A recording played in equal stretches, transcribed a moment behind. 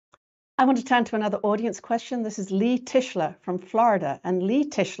I want to turn to another audience question. This is Lee Tischler from Florida. And Lee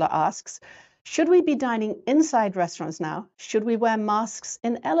Tischler asks, should we be dining inside restaurants now? Should we wear masks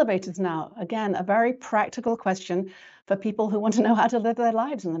in elevators now? Again, a very practical question for people who want to know how to live their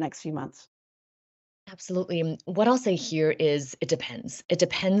lives in the next few months. Absolutely. What I'll say here is it depends. It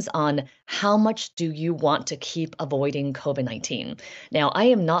depends on how much do you want to keep avoiding COVID-19. Now, I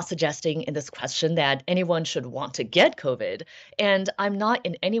am not suggesting in this question that anyone should want to get COVID, and I'm not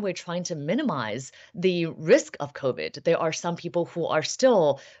in any way trying to minimize the risk of COVID. There are some people who are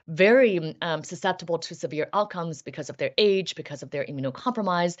still very susceptible to severe outcomes because of their age, because of their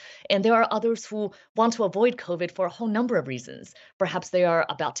immunocompromise, and there are others who want to avoid COVID for a whole number of reasons. Perhaps they are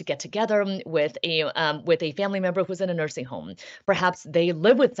about to get together with a family member who's in a nursing home. Perhaps they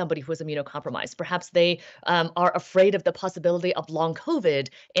live with somebody who is immunocompromised. Perhaps they are afraid of the possibility of long COVID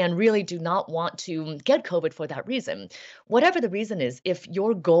and really do not want to get COVID for that reason. Whatever the reason is, if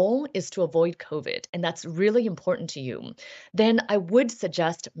your goal is to avoid COVID and that's really important to you, then I would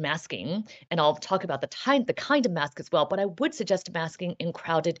suggest masking. And I'll talk about the kind of mask as well, but I would suggest masking in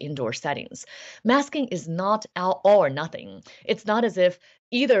crowded indoor settings. Masking is not all or nothing. It's not as if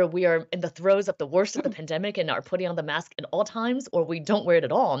either we are in the throes of the worst of the pandemic and are putting on the mask at all times, or we don't wear it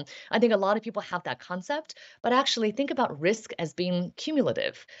at all. I think a lot of people have that concept, but actually think about risk as being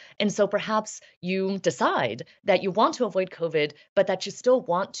cumulative. And so perhaps you decide that you want to avoid COVID, but that you still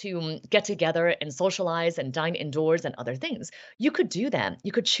want to get together and socialize and dine indoors and other things. You could do that.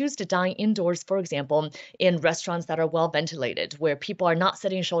 You could choose to dine indoors, for example, in restaurants that are well ventilated, where people are not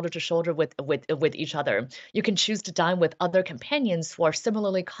sitting shoulder to shoulder with each other. You can choose to dine with other companions who are similarly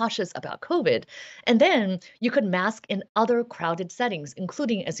cautious about COVID. And then you could mask in other crowded settings,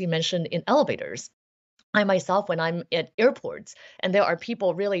 including, as you mentioned, in elevators. I myself, when I'm at airports and there are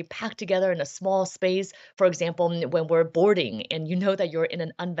people really packed together in a small space, for example, when we're boarding and you know that you're in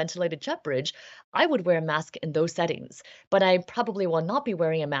an unventilated jet bridge, I would wear a mask in those settings. But I probably will not be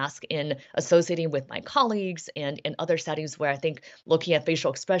wearing a mask in associating with my colleagues and in other settings where I think looking at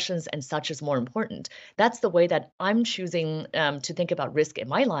facial expressions and such is more important. That's the way that I'm choosing to think about risk in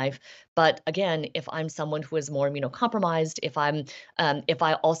my life. But again, if I'm someone who is more immunocompromised, if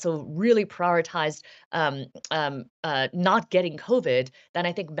I also really prioritized not getting COVID, then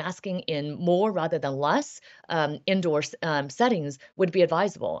I think masking in more rather than less indoor settings would be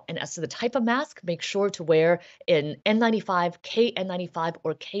advisable. And as to the type of mask, make sure to wear an N95, KN95,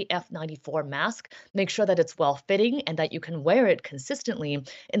 or KF94 mask. Make sure that it's well fitting and that you can wear it consistently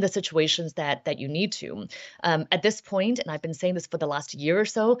in the situations that you need to. At this point, and I've been saying this for the last year or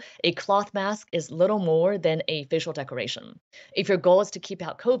so, a cloth mask is little more than a facial decoration. If your goal is to keep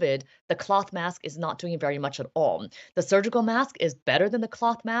out COVID, the cloth mask is not doing very much at all. The surgical mask is better than the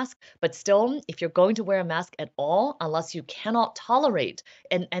cloth mask, but still, if you're going to wear a mask at all, unless you cannot tolerate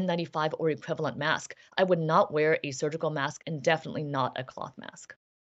an N95 or equivalent mask, I would not wear a surgical mask and definitely not a cloth mask.